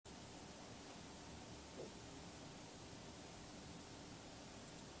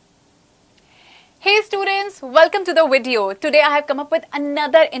Hey students, welcome to the video. Today I have come up with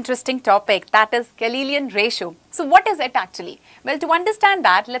another interesting topic, that is Galilean ratio. So what is it actually? Well, to understand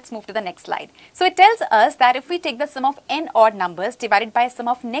that, let's move to the next slide. So it tells us that if we take the sum of n odd numbers divided by sum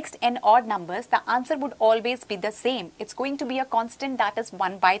of next n odd numbers, the answer would always be the same. It's going to be a constant, that is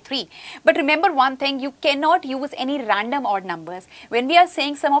 1 by 3. But remember one thing, you cannot use any random odd numbers. When we are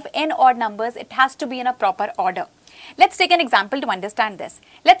saying sum of n odd numbers, it has to be in a proper order. Let's take an example to understand this.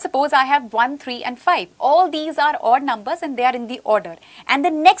 Let's suppose I have 1, 3 and 5. All these are odd numbers and they are in the order. And the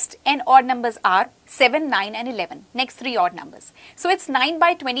next n odd numbers are 7, 9 and 11. Next 3 odd numbers. So it's 9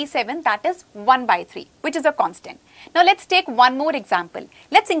 by 27, that is 1 by 3, which is a constant. Now let's take one more example.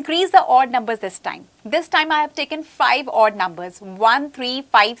 Let's increase the odd numbers this time. This time I have taken 5 odd numbers, 1, 3,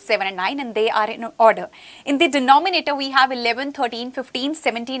 5, 7 and 9, and they are in order. In the denominator we have 11, 13, 15,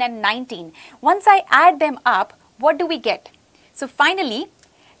 17 and 19. Once I add them up, what do we get? So finally,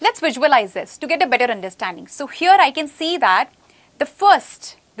 let's visualize this to get a better understanding. So here I can see that the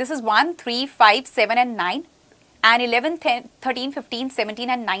first, this is 1, 3, 5, 7 and 9 and 11, 10, 13, 15, 17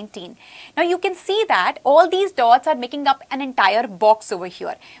 and 19. Now you can see that all these dots are making up an entire box over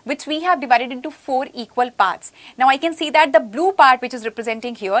here, which we have divided into 4 equal parts. Now I can see that the blue part which is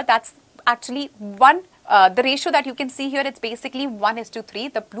representing here, that's actually one. The ratio that you can see here, it's basically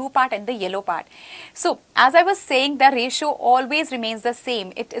 1:3, the blue part and the yellow part. So as I was saying, the ratio always remains the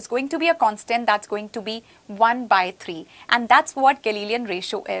same. It is going to be a constant, that's going to be 1 by 3. And that's what Galilean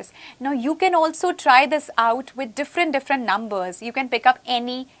ratio is. Now you can also try this out with different numbers. You can pick up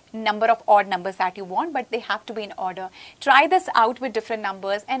any number of odd numbers that you want, but they have to be in order. Try this out with different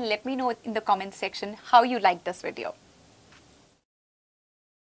numbers and let me know in the comment section how you like this video.